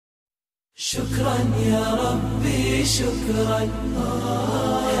شكرا يا ربي شكرا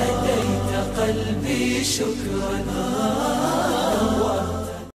هديت قلبي شكرا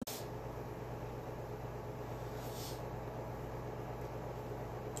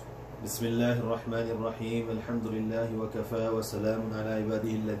بسم الله الرحمن الرحيم الحمد لله وكفى وسلام على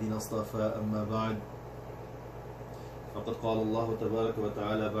عباده الذين اصطفى أما بعد فقد قال الله تبارك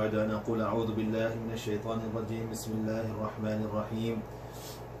وتعالى بعد أن أقول أعوذ بالله من الشيطان الرجيم بسم الله الرحمن الرحيم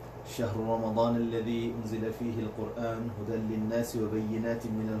شهر رمضان الذي أنزل فيه القرآن هدى للناس وبينات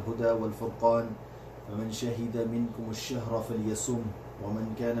من الهدى والفرقان فمن شهد منكم الشهر فليصم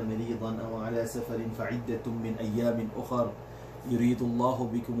ومن كان مريضا أو على سفر فعدة من أيام أخر يريد الله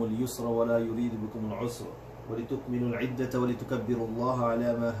بكم اليسر ولا يريد بكم العسر ولتكملوا العدة ولتكبروا الله على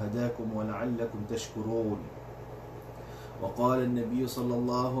ما هداكم ولعلكم تشكرون. وقال النبي صلى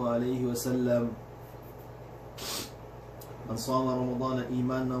الله عليه وسلم من صام رمضان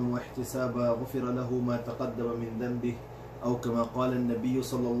إيمانا واحتسابا غفر له ما تقدم من ذنبه أو كما قال النبي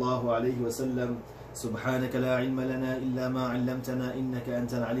صلى الله عليه وسلم سبحانك لا علم لنا إلا ما علمتنا إنك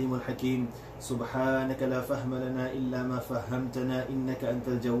أنت العليم الحكيم سبحانك لا فهم لنا إلا ما فهمتنا إنك أنت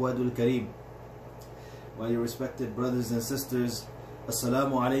الجواد الكريم. My respected brothers and sisters,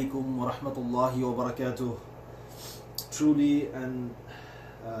 Assalamu alaikum wa rahmatullahi wa barakatuh. Truly and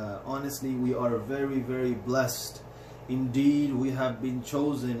honestly, we are very, very blessed. Indeed, we have been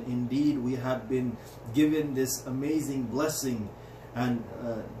chosen. Indeed, we have been given this amazing blessing and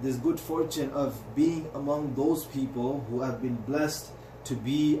this good fortune of being among those people who have been blessed to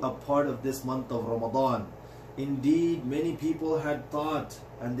be a part of this month of Ramadan. Indeed, many people had thought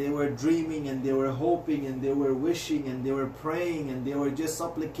and they were dreaming and they were hoping and they were wishing and they were praying and they were just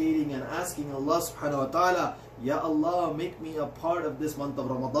supplicating and asking Allah subhanahu wa ta'ala, Ya Allah, make me a part of this month of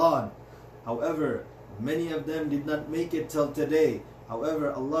Ramadan. However, many of them did not make it till today.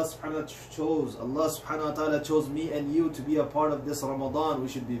 However, Allah subhanahu wa ta'ala chose me and you to be a part of this Ramadan. We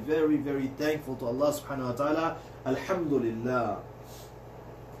should be very, very thankful to Allah subhanahu wa ta'ala. Alhamdulillah.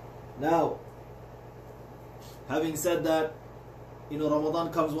 Now, having said that,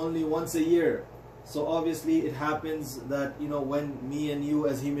 Ramadan comes only once a year. So obviously it happens that, when me and you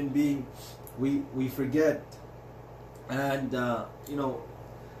as human beings, we forget. And,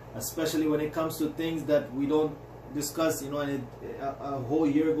 especially when it comes to things that we don't discuss, and a whole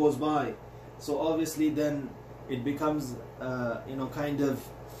year goes by. So obviously then it becomes, kind of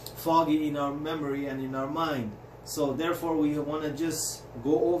foggy in our memory and in our mind. So therefore we want to just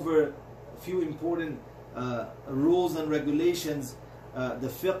go over a few important rules and regulations,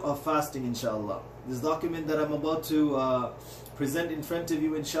 the fiqh of fasting, inshallah. This document that I'm about to present in front of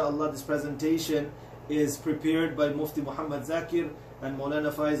you, inshallah, this presentation is prepared by Mufti Muhammad Zakir and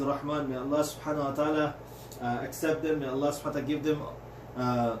Maulana Faiz Rahman. May Allah subhanahu wa ta'ala accept them. May Allah subhanahu wa ta'ala give them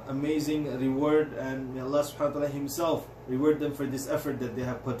amazing reward, and may Allah subhanahu wa ta'ala himself reward them for this effort that they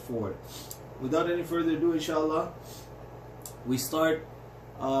have put forward. Without any further ado, inshallah, we start.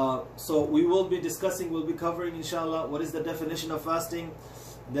 So we will be discussing, we'll be covering, inshallah, what is the definition of fasting.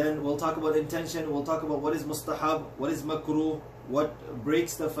 Then we'll talk about intention. We'll talk about what is mustahab, what is makruh, what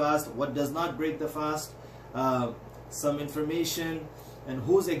breaks the fast, what does not break the fast, some information, and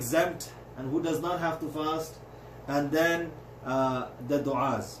who's exempt and who does not have to fast, and then the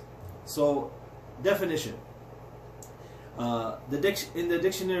du'as. So definition. In the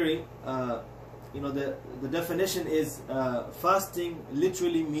dictionary, the definition is fasting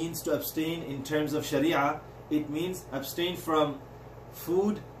literally means to abstain. In terms of Sharia, it means abstain from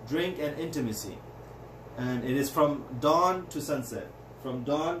food, drink, and intimacy. And it is from dawn to sunset. From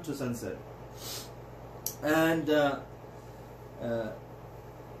dawn to sunset. And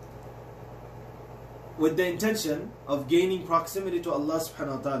with the intention of gaining proximity to Allah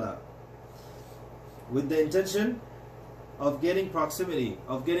subhanahu wa ta'ala. With the intention of getting proximity,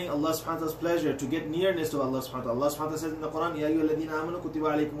 of getting Allah subhanahu wa ta'ala's pleasure, to get nearness to Allah subhanahu wa ta'ala. Allah subhanahu wa ta'ala says in the Quran, Ya ayyuhalladhina amanu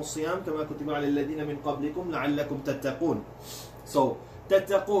kutiba alaykumus siyam kama kutiba alal ladhina min qablikum la'allakum tattaqun. So,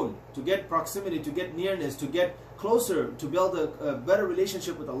 tattaqun, to get proximity, to get nearness, to get closer, to build a better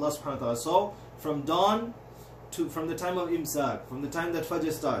relationship with Allah subhanahu wa ta'ala. So, from dawn from the time of imsak, from the time that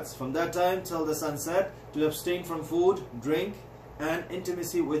Fajr starts, from that time till the sunset, to abstain from food, drink, and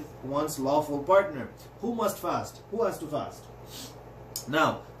intimacy with one's lawful partner. Who must fast? Who has to fast?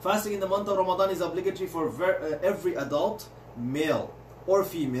 Now, fasting in the month of Ramadan is obligatory for every adult, male or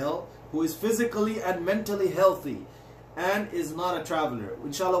female, who is physically and mentally healthy and is not a traveler.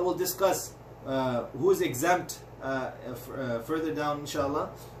 Inshallah, we'll discuss who is exempt further down, inshallah,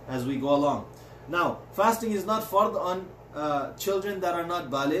 as we go along. Now, fasting is not fard on children that are not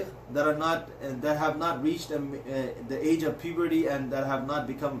baligh, that have not reached the age of puberty and that have not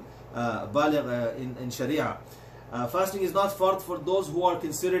become baligh in Sharia. Fasting is not fard for those who are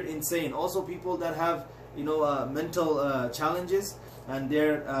considered insane. Also, people that have mental challenges and they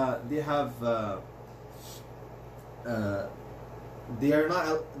are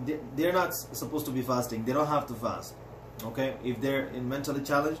not supposed to be fasting. They don't have to fast. Okay, if they're mentally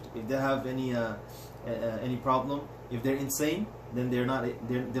challenged, if they have any problem, if they're insane, then they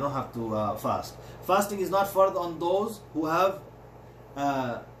don't have to fast. Fasting is not fard on those who have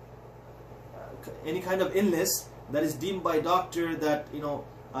any kind of illness that is deemed by doctor that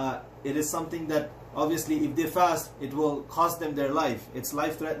it is something that obviously if they fast it will cost them their life. It's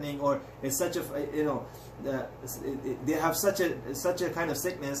life threatening, or it's such a they have such a kind of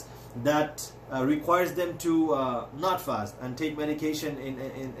sickness that requires them to not fast and take medication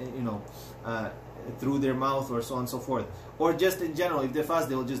through their mouth or so on and so forth, or just in general, if they fast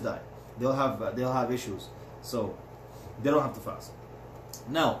they will just die. They'll have issues, so they don't have to fast.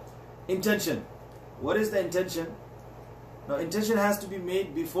 Now, intention. What is the intention? Now, intention has to be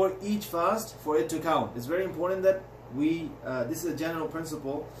made before each fast for it to count. It's very important that we this is a general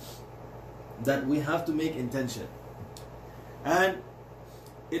principle, that we have to make intention, and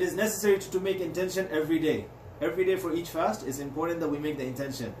it is necessary to make intention every day. Every day for each fast, it's important that we make the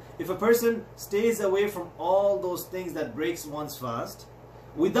intention. If a person stays away from all those things that breaks one's fast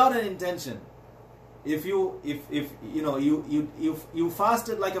without an intention, if you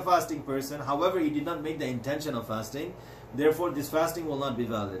fasted like a fasting person, however you did not make the intention of fasting, therefore this fasting will not be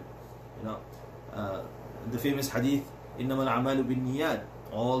valid. The famous hadith, إِنَّمَا الْأَعْمَالُ بِالنِّيَّاتِ,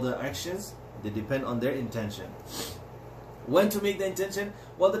 all the actions, they depend on their intention. When to make the intention?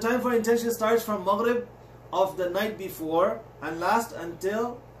 Well, the time for intention starts from Maghrib of the night before and lasts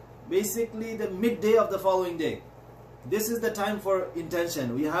until basically the midday of the following day. This is the time for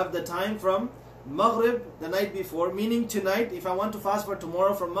intention. We have the time from Maghrib the night before, meaning tonight. If I want to fast for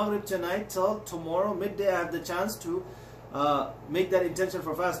tomorrow, from Maghrib tonight till tomorrow midday, I have the chance to make that intention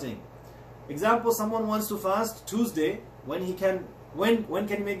for fasting. Example, someone wants to fast Tuesday. When can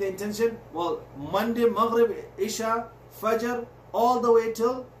he make the intention? Well, Monday, Maghrib, Isha, Fajr, all the way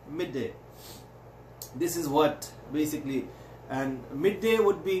till midday. This is what basically, and midday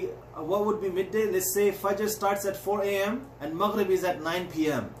would be, what would be midday? Let's say Fajr starts at 4 a.m. and Maghrib is at 9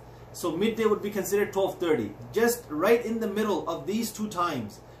 p.m. So midday would be considered 12:30. Just right in the middle of these two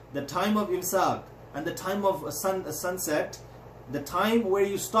times, the time of imsak and the time of sunset, the time where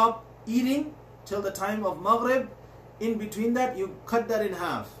you stop eating till the time of Maghrib, in between that you cut that in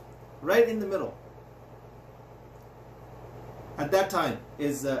half, right in the middle. At that time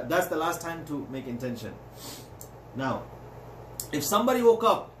is that's the last time to make intention. Now, if somebody woke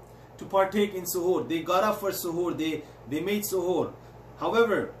up to partake in suhoor, they got up for suhoor, they made suhoor,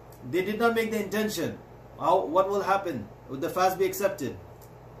 however they did not make the intention, what will happen? Would the fast be accepted?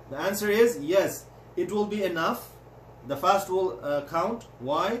 The answer is yes, it will be enough. The fast will count.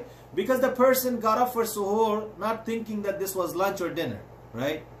 Why? Because the person got up for suhoor not thinking that this was lunch or dinner,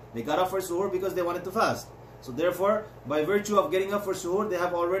 right? They got up for suhoor because they wanted to fast. So therefore, by virtue of getting up for suhoor, they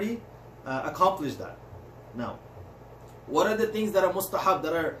have already accomplished that. Now, what are the things that are mustahab,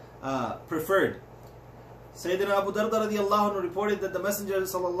 that are preferred? Sayyidina Abu Darda radiallahu anhu reported that the Messenger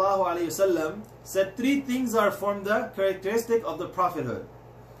sallallahu alayhi wasallam said 3 things are from the characteristic of the prophethood: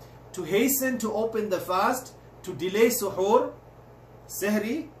 to hasten to open the fast, to delay suhoor,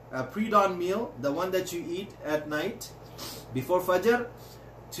 sehri, a pre-dawn meal, the one that you eat at night before Fajr,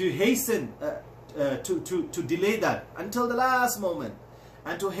 to hasten to delay that until the last moment,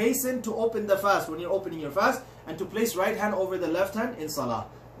 and to hasten to open the fast when you're opening your fast, and to place right hand over the left hand in salah.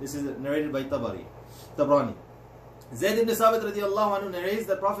 This is narrated by Tabrani. Zayd ibn Sabit radiallahu anhu narrates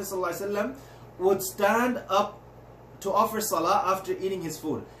that Prophet sallallahu alaihi wasallam would stand up to offer salah after eating his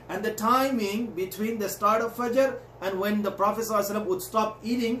food, and the timing between the start of Fajr and when the Prophet sallallahu alaihi wasallam would stop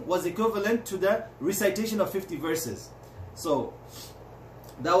eating was equivalent to the recitation of 50 verses. So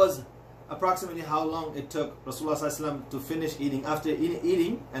that was approximately how long it took Rasulullah sallallahu alaihi wasallam to finish eating, after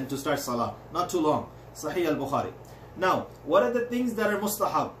eating and to start salah. Not too long. Sahih al-Bukhari. Now, what are the things that are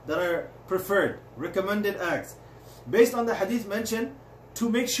mustahab, that are preferred, recommended acts? Based on the hadith mentioned, to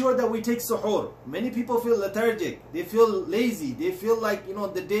make sure that we take suhoor. Many people feel lethargic, they feel lazy, they feel like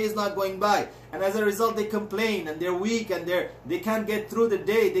the day is not going by, and as a result they complain and they're weak and they can't get through the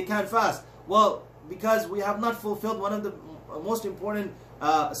day, they can't fast. Well, because we have not fulfilled one of the most important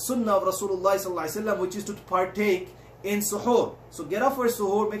sunnah of Rasulullah sallallahu alaihi wasallam, which is to partake in suhoor. So get up for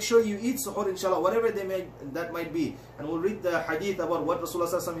suhoor, make sure you eat suhoor inshallah, whatever that might be, and we'll read the hadith about what Rasulullah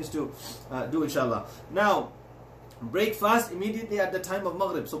sallallahu alaihi wasallam used to do inshallah. Now, break fast immediately at the time of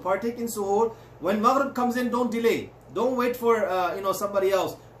Maghrib. So partake in suhoor. When Maghrib comes in, don't delay. Don't wait for somebody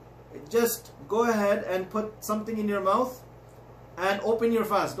else. Just go ahead and put something in your mouth and open your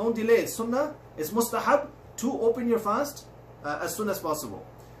fast. Don't delay. It's sunnah. It's mustahab to open your fast as soon as possible.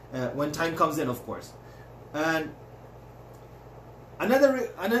 When time comes in, of course. And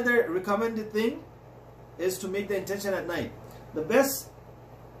another recommended thing is to make the intention at night. The best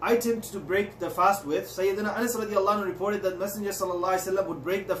item to break the fast with, Sayyidina Anas radiallahu anhu reported that Messenger sallallahu alaihi wasallam would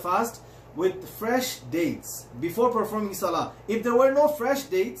break the fast with fresh dates before performing salah. If there were no fresh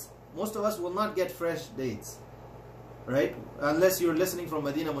dates, most of us will not get fresh dates, right? Unless you're listening from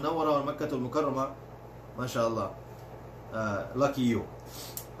Medina Munawwara or Makkah al-Mukarramah, mashallah, lucky you.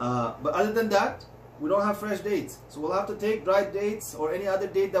 But other than that, we don't have fresh dates, so we'll have to take dried dates or any other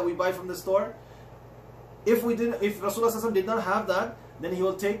date that we buy from the store. If Rasulullah did not have that, then he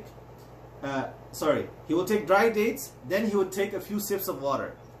will take dry dates, then he would take a few sips of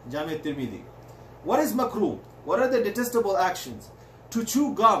water. Jami' al-Tirmidhi. What is makruh? What are the detestable actions? To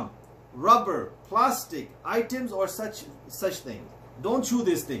chew gum, rubber, plastic items, or such things. Don't chew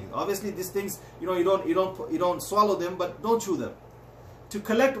these things. Obviously these things, you don't swallow them, but don't chew them. To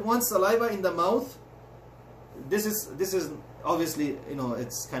collect one's saliva in the mouth, this is obviously,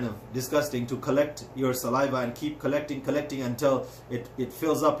 it's kind of disgusting to collect your saliva and keep collecting until it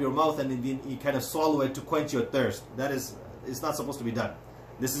fills up your mouth, and then you kind of swallow it to quench your thirst. It's not supposed to be done.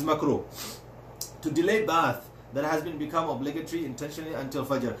 This is makruh. To delay bath that has become obligatory intentionally until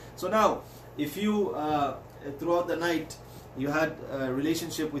Fajr. So now, if you throughout the night you had a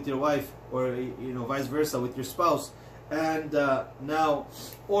relationship with your wife, or vice versa with your spouse, and now,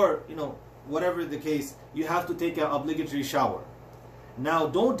 or whatever the case, you have to take an obligatory shower. Now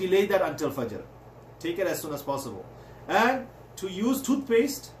don't delay that until Fajr. Take it as soon as possible. And to use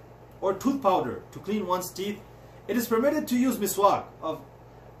toothpaste or tooth powder to clean one's teeth. It is permitted to use miswak of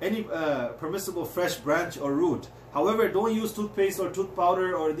any permissible fresh branch or root. However, don't use toothpaste or tooth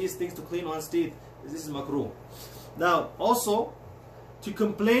powder or these things to clean one's teeth. This is makruh. Now also, to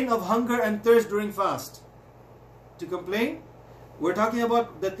complain of hunger and thirst during fast. To complain, we're talking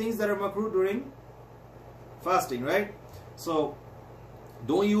about the things that are makruh during fasting, right? So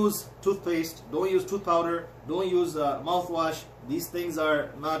don't use toothpaste, don't use tooth powder, don't use mouthwash. These things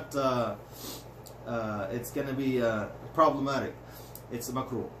are not, it's going to be problematic. It's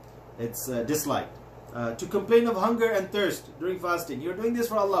makruh. It's disliked. To complain of hunger and thirst during fasting. You're doing this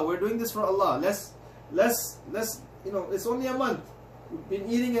for Allah. We're doing this for Allah. Let's it's only a month. We've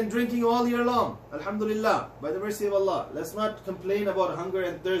been eating and drinking all year long. Alhamdulillah. By the mercy of Allah. Let's not complain about hunger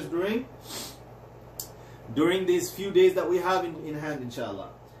and thirst during these few days that we have in hand, inshallah.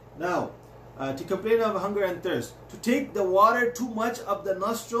 Now, to complain of hunger and thirst. To take the water too much up the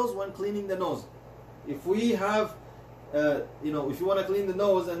nostrils when cleaning the nose. If we have, if you want to clean the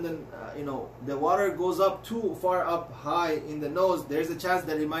nose and then, the water goes up too far up high in the nose, there's a chance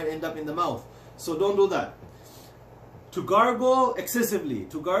that it might end up in the mouth. So don't do that. To gargle excessively,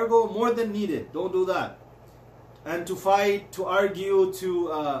 to gargle more than needed, don't do that. And to fight, to argue,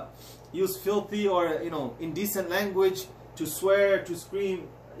 to use filthy or indecent language, to swear, to scream,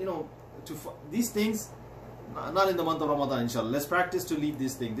 these things, not in the month of Ramadan, inshallah. Let's practice to leave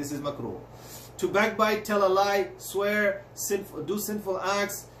these things. This is makruh. To backbite, tell a lie, swear, do sinful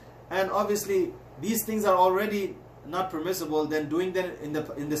acts, and obviously these things are already not permissible. Then doing them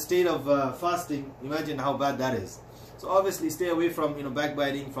in the state of fasting, imagine how bad that is. So obviously stay away from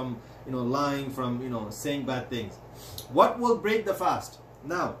backbiting, from lying, from saying bad things. What will break the fast?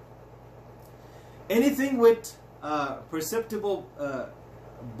 Now, anything with perceptible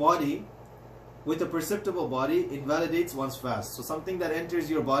body, with a perceptible body, invalidates one's fast. So something that enters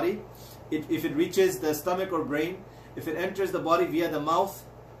your body, if it reaches the stomach or brain, if it enters the body via the mouth,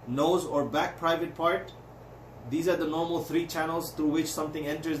 nose, or back private part, these are the normal 3 channels through which something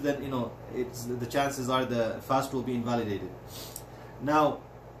enters, then the chances are the fast will be invalidated. Now,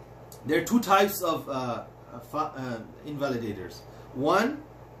 there are 2 types of invalidators. One,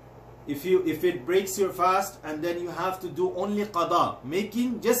 if it breaks your fast and then you have to do only qada,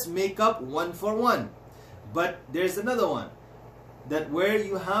 just make up 1 for 1. But there's another one, that where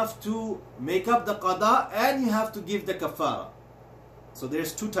you have to make up the qada and you have to give the kafara. So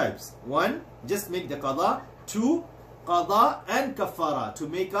there's 2 types. 1, just make the qada. 2, qada and kafara, to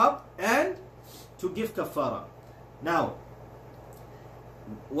make up and to give kafara. Now,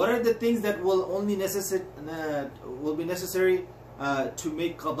 what are the things that will be necessary to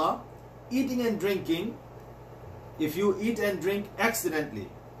make qada? Eating and drinking. If you eat and drink accidentally,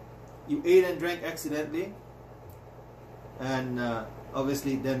 you ate and drank accidentally, and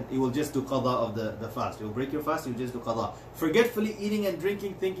obviously then you will just do qada of the fast. You will break your fast, you will just do qada. Forgetfully eating and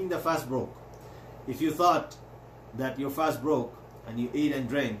drinking, thinking the fast broke. If you thought that your fast broke and you ate and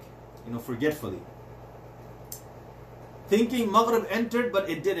drank, forgetfully, thinking Maghrib entered but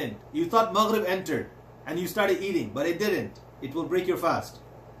it didn't. You thought Maghrib entered and you started eating, but it didn't. It will break your fast.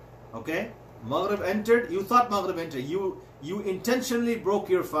 Okay? Maghrib entered, you thought Maghrib entered. You intentionally broke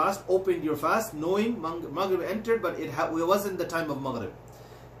your fast, opened your fast, knowing Maghrib entered, but it wasn't the time of Maghrib.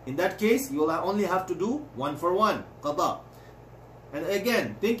 In that case, you will only have to do 1 for 1, qada. And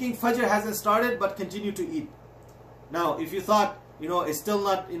again, thinking Fajr hasn't started, but continue to eat. Now, if you thought, it's still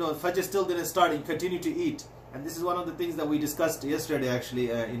not, Fajr still didn't start, and continue to eat. And this is one of the things that we discussed yesterday, actually,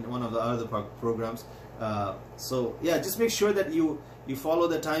 in one of the other programs. So yeah, just make sure that you follow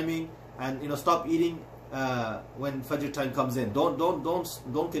the timing, and stop eating when Fajr time comes in.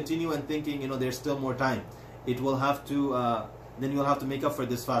 Don't continue and thinking there's still more time. It will have to then you'll have to make up for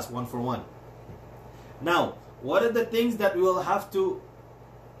this fast 1 for 1. Now, what are the things that we will have to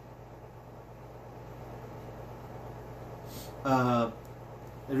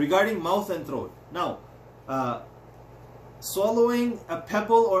regarding mouth and throat? Now, swallowing a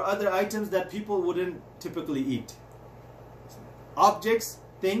pebble or other items that people wouldn't typically eat. Objects,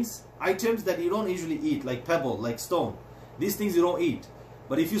 things, items that you don't usually eat, like pebble, like stone. These things you don't eat.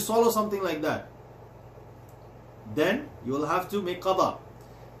 But if you swallow something like that, then you will have to make qada.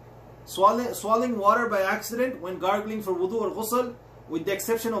 Swallowing water by accident when gargling for wudu or ghusl, with the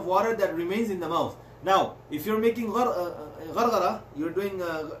exception of water that remains in the mouth. Now, if you're making ghargara,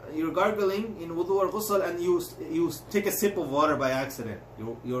 you're gargling in wudu or ghusl, and you take a sip of water by accident,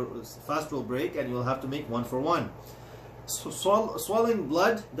 your fast will break, and you'll have to make 1 for 1. Swallowing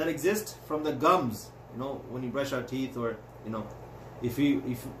blood that exists from the gums, when you brush our teeth, or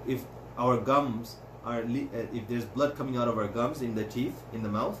if our gums are if there's blood coming out of our gums in the teeth, in the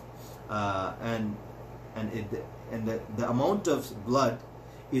mouth, and the amount of blood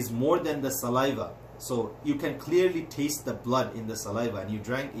is more than the saliva, so you can clearly taste the blood in the saliva, and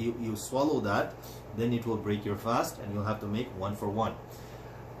you swallow that, then it will break your fast, and you'll have to make 1 for 1.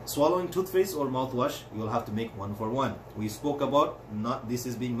 Swallowing toothpaste or mouthwash, you will have to make 1 for 1. We spoke about this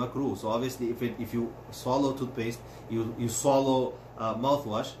is being makruh. So obviously, if you swallow toothpaste, you swallow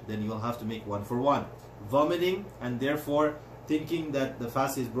mouthwash, then you will have to make 1 for 1. Vomiting, and therefore thinking that the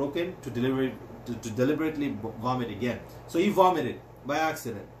fast is broken, to deliberately vomit again. So you vomited by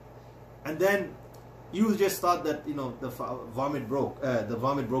accident, and then you just thought that the vomit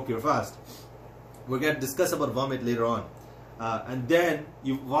broke your fast. We're going to discuss about vomit later on. And then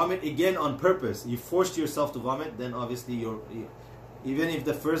you vomit again on purpose. You forced yourself to vomit. Then obviously even if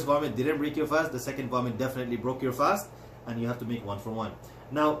the first vomit didn't break your fast, the second vomit definitely broke your fast, and you have to make 1 for 1.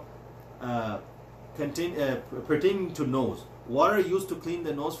 Now, pertaining to nose, water used to clean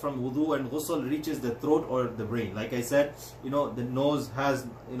the nose from wudu and ghusl reaches the throat or the brain. Like I said, the nose has,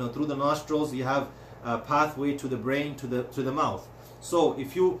 through the nostrils you have a pathway to the brain, to the mouth. So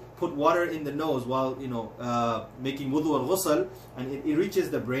if you put water in the nose while making wudu or ghusl, and it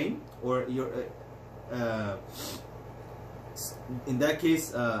reaches the brain, or your in that case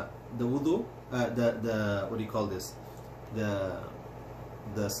the wudu, the what do you call this, the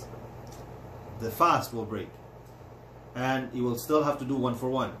fast will break, and you will still have to do 1 for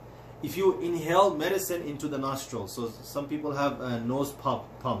 1. If you inhale medicine into the nostrils, so some people have nose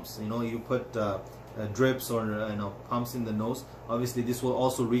pumps, you put drips or pumps in the nose. Obviously this will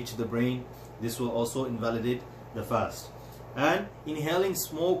also reach the brain. This will also invalidate the fast. And inhaling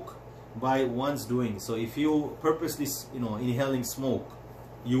smoke by one's doing. So if you purposely inhaling smoke,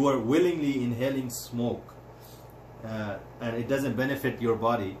 you are willingly inhaling smoke, and it doesn't benefit your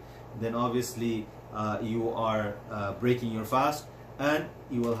body, then obviously you are breaking your fast, and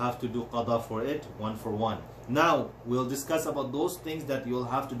you will have to do qada for it, 1 for 1. Now we'll discuss about those things that you'll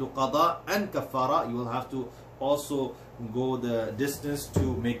have to do qada and kafara. You will have to also go the distance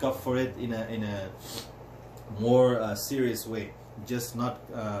to make up for it in a more serious way. Just not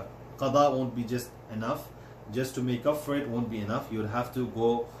qada won't be just enough. Just to make up for it won't be enough. You would have to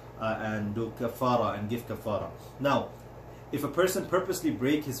go and do kafara and give kafara. Now, if a person purposely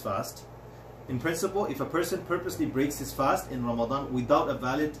break his fast, in principle, if a person purposely breaks his fast in Ramadan without a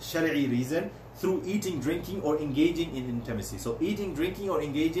valid shari'i reason, through eating, drinking, or engaging in intimacy, so eating, drinking, or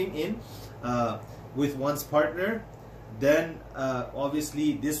engaging in with one's partner, then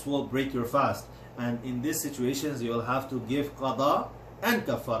obviously this will break your fast, and in these situations you will have to give qada and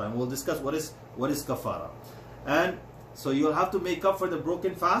kafara, and we'll discuss what is kafara. And so you'll have to make up for the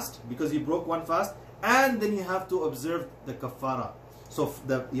broken fast because you broke one fast, and then you have to observe the kafara. So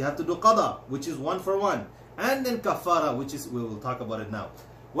you have to do qada, which is 1 for 1, And then kafara, which is, we will talk about it now.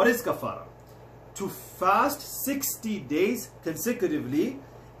 What is kafara? To fast 60 days consecutively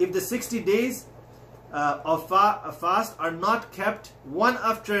if the 60 days of fast are not kept one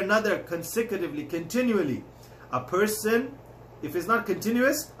after another consecutively, continually. A person, if it's not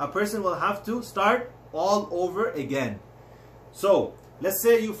continuous, a person will have to start all over again. So let's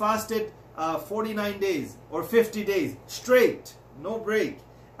say you fasted 49 days or 50 days straight, no break,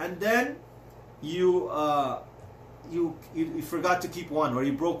 and then you forgot to keep one, or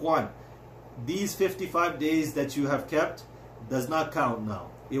you broke one. These 55 days that you have kept does not count now.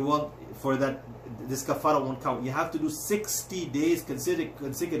 It won't, for that, this kafara won't count. You have to do 60 days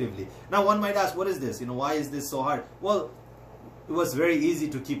consecutively. Now one might ask, what is this? Why is this so hard? Well, it was very easy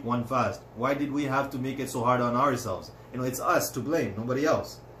to keep one fast. Why did we have to make it so hard on ourselves? It's us to blame, nobody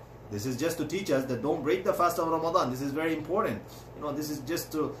else. This is just to teach us that don't break the fast of Ramadan. This is very important. This is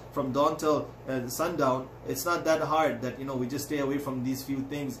just from dawn till sundown. It's not that hard that we just stay away from these few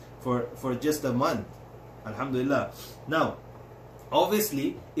things for just a month. Alhamdulillah. Now,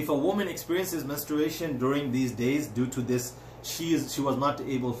 obviously, if a woman experiences menstruation during these days due to this, she was not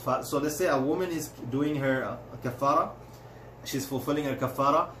able to fast. So let's say a woman is doing her kafara, she's fulfilling her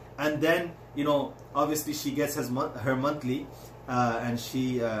kafara, and then obviously she gets her monthly, and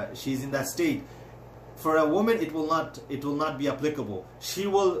she's in that state. For a woman, it will not be applicable. She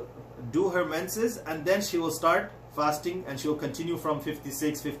will do her menses and then she will start fasting, and she will continue from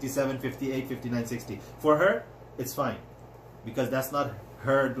 56, 57, 58, 59, 60. For her, it's fine, because that's not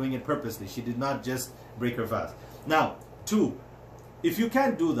her doing it purposely. She did not just break her fast. Now, 2, if you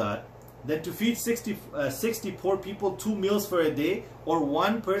can't do that, then to feed 60 poor people 2 meals for a day, or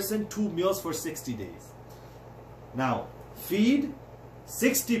one person 2 meals for 60 days. Now, feed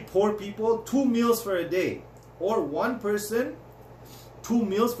 60 poor people 2 meals for a day, or one person 2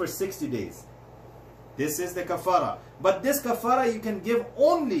 meals for 60 days. This is the kafara. But this kafara you can give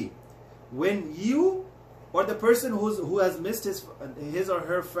only when you or the person who has missed his or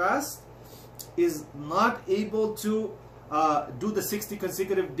her fast is not able to do the 60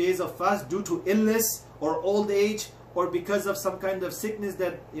 consecutive days of fast due to illness or old age, or because of some kind of sickness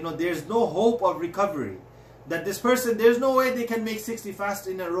that there's no hope of recovery. That this person, there's no way they can make 60 fasts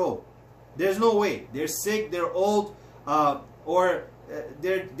in a row. There's no way. They're sick, they're old, or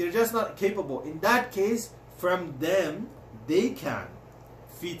they're just not capable. In that case, from them, they can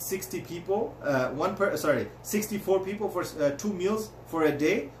feed 60 people, 64 people for 2 meals for a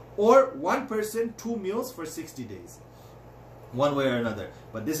day, or one person 2 meals for 60 days. One way or another.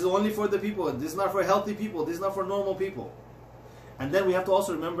 But this is only for the people. This is not for healthy people. This is not for normal people. And then we have to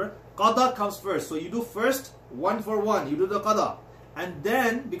also remember, qada comes first. So you do first 1 for 1. You do the qada. And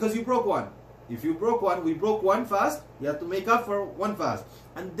then, because you broke one. If you broke one, we broke one fast. You have to make up for one fast.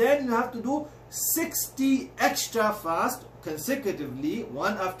 And then you have to do 60 extra fast consecutively,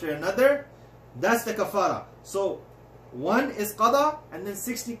 one after another. That's the kafara. So 1 is qada, and then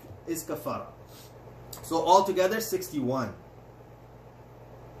 60 is kafara. So altogether 61.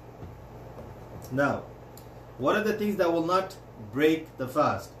 Now, what are the things that will not break the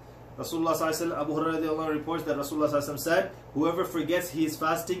fast? Rasulullah sallallahu alaihi wasallam, Abu Hurairah reports that Rasulullah sallallahu alaihi wasallam said, whoever forgets he is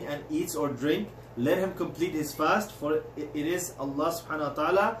fasting and eats or drink, let him complete his fast, for it is Allah subhanahu wa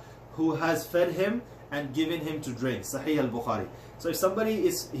ta'ala who has fed him and given him to drink. Sahih al-Bukhari. So if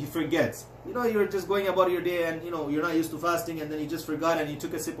somebody he forgets, you're just going about your day and you're not used to fasting, and then you just forgot and you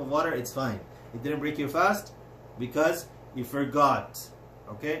took a sip of water, it's fine. It didn't break your fast because you forgot.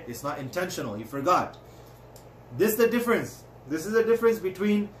 Okay, it's not intentional, you forgot. This is the difference. This is the difference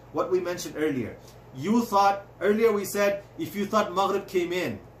between what we mentioned earlier. You thought, earlier we said, if you thought Maghrib came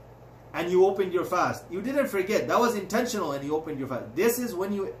in and you opened your fast, you didn't forget. That was intentional and you opened your fast. This is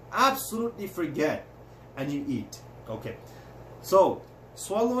when you absolutely forget and you eat. Okay, so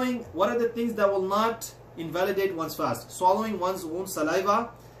swallowing, what are the things that will not invalidate one's fast? Swallowing one's own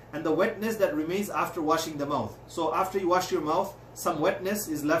saliva and the wetness that remains after washing the mouth. So after you wash your mouth, some wetness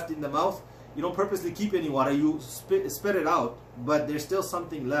is left in the mouth. You don't purposely keep any water, you spit it out, but there's still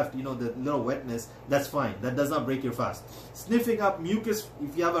something left, the little wetness. That's fine. That does not break your fast. Sniffing up mucus,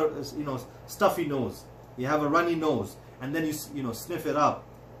 if you have a stuffy nose, you have a runny nose, and then you sniff it up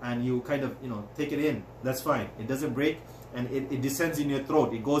and you kind of take it in, that's fine. It doesn't break, and it descends in your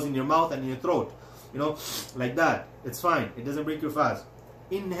throat. It goes in your mouth and in your throat, like that. It's fine. It doesn't break your fast.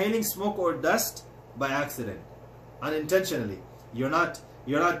 Inhaling smoke or dust by accident, unintentionally. You're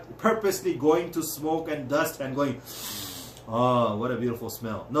not purposely going to smoke and dust and going, oh, what a beautiful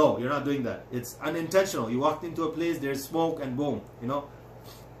smell. No, you're not doing that. It's unintentional. You walked into a place, there's smoke, and boom,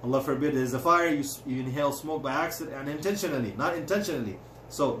 Allah forbid, there's a fire, you inhale smoke by accident, unintentionally, not intentionally.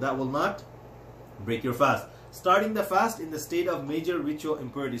 So that will not break your fast. Starting the fast in the state of major ritual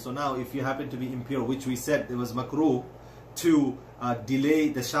impurity. So now if you happen to be impure, which we said it was makruh to delay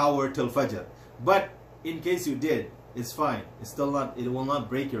the shower till Fajr. But in case you did, it's fine. It's still not, it will not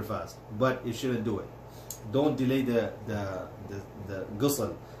break your fast, but you shouldn't do it. Don't delay the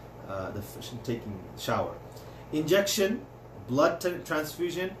ghusl, taking shower. Injection, blood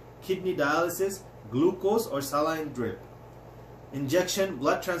transfusion, kidney dialysis, glucose or saline drip. Injection,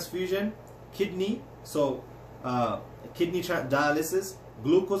 blood transfusion, kidney, so kidney dialysis,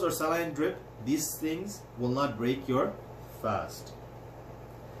 glucose or saline drip, these things will not break your fast.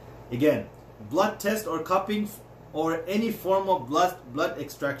 Again, blood test or cupping or any form of blood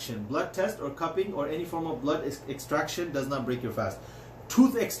extraction. Blood test or cupping or any form of blood extraction does not break your fast.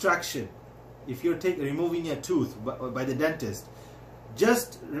 Tooth extraction, if you're removing a tooth by the dentist,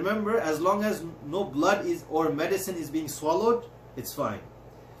 just remember, as long as no blood or medicine is being swallowed, it's fine.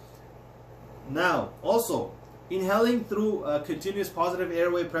 Now, also, inhaling through continuous positive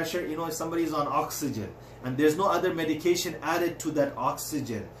airway pressure, if somebody is on oxygen and there's no other medication added to that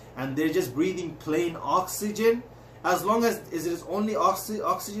oxygen and they're just breathing plain oxygen, as long as it is only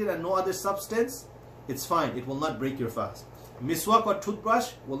oxygen and no other substance, it's fine. It will not break your fast. Miswak or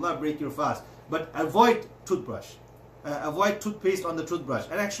toothbrush will not break your fast, but avoid toothbrush. Avoid toothpaste on the toothbrush,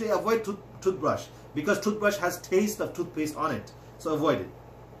 and actually avoid toothbrush because toothbrush has taste of toothpaste on it, so avoid it.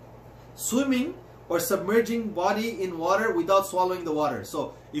 Swimming or submerging body in water without swallowing the water.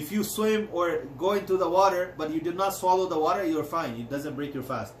 So if you swim or go into the water but you did not swallow the water, you're fine. It doesn't break your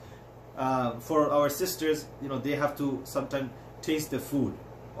fast. For our sisters, they have to sometimes taste the food.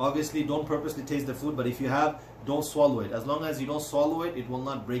 Obviously, don't purposely taste the food, but if you have, don't swallow it. As long as you don't swallow it, it will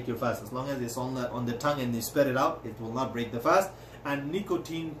not break your fast. As long as it's on the tongue and you spit it out, it will not break the fast. And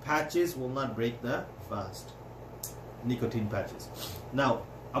nicotine patches will not break the fast. Nicotine patches. Now,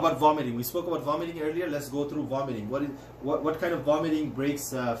 about vomiting. We spoke about vomiting earlier. Let's go through vomiting. What kind of vomiting breaks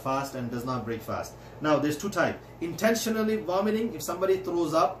fast and does not break fast? Now, there's two types. Intentionally vomiting, if somebody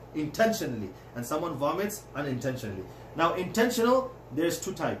throws up intentionally, and someone vomits unintentionally. Now, intentional, there's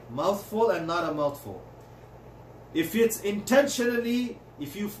two types. Mouthful and not a mouthful. If it's intentionally,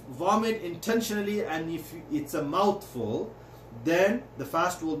 if you vomit intentionally and if it's a mouthful, then the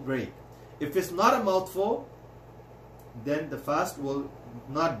fast will break. If it's not a mouthful, then the fast will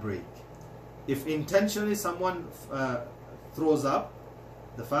not break. If intentionally someone throws up,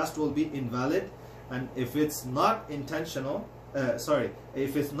 the fast will be invalid. And if it's not intentional,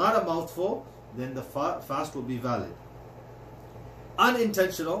 if it's not a mouthful, then the fast will be valid.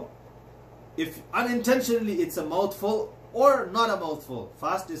 Unintentional, if unintentionally it's a mouthful or not a mouthful,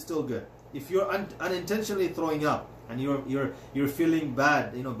 fast is still good. If you're unintentionally throwing up and you're feeling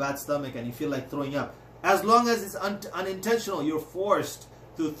bad, bad stomach, and you feel like throwing up, as long as it's unintentional, you're forced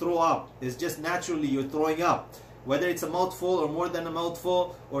to throw up. It's just naturally you're throwing up. Whether it's a mouthful or more than a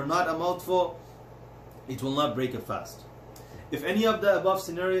mouthful or not a mouthful, it will not break a fast. If any of the above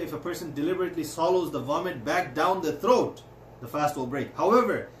scenario, if a person deliberately swallows the vomit back down the throat, the fast will break.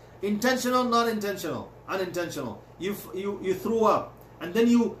 However, intentional, not intentional, unintentional, you threw up and then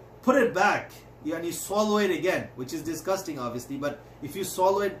you put it back and you swallow it again, which is disgusting obviously, but if you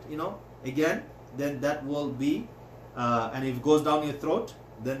swallow it again, then that will be and if it goes down your throat,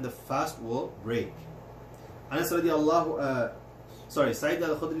 then the fast will break. Anas radiallahu Sa'id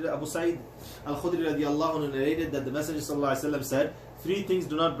al-Khudri, Abu Sa'id al-Khudri radiallahu anhu narrated that the Messenger sallallahu alaihi wasallam said, 3 things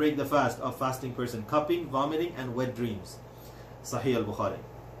do not break the fast of fasting person: cupping, vomiting, and wet dreams. Sahih al-Bukhari.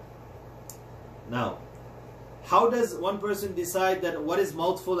 Now, how does one person decide that what is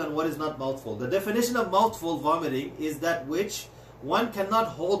mouthful and what is not mouthful? The definition of mouthful vomiting is that which one cannot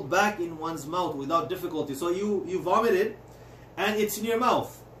hold back in one's mouth without difficulty. So you vomited and it's in your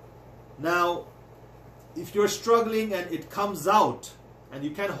mouth. Now, if you're struggling and it comes out and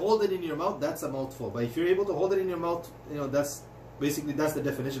you can't hold it in your mouth, that's a mouthful. But if you're able to hold it in your mouth, that's the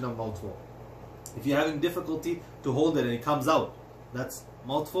definition of mouthful. If you're having difficulty to hold it and it comes out, that's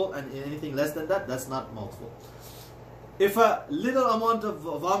mouthful, and anything less than that, that's not mouthful. If a little amount of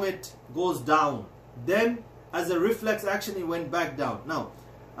vomit goes down, then as a reflex action it went back down. Now,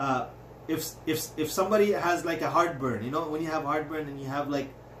 if somebody has like a heartburn, when you have heartburn and you have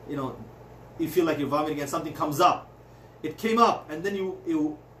like, you feel like you're vomiting and something comes up, it came up and then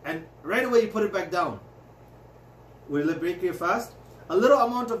and right away you put it back down, will it break your fast? A little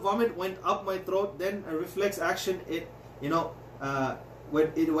amount of vomit went up my throat, then a reflex action,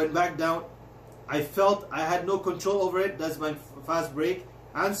 when it went back down, I felt I had no control over it. Does my fast break?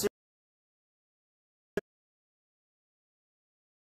 Answer: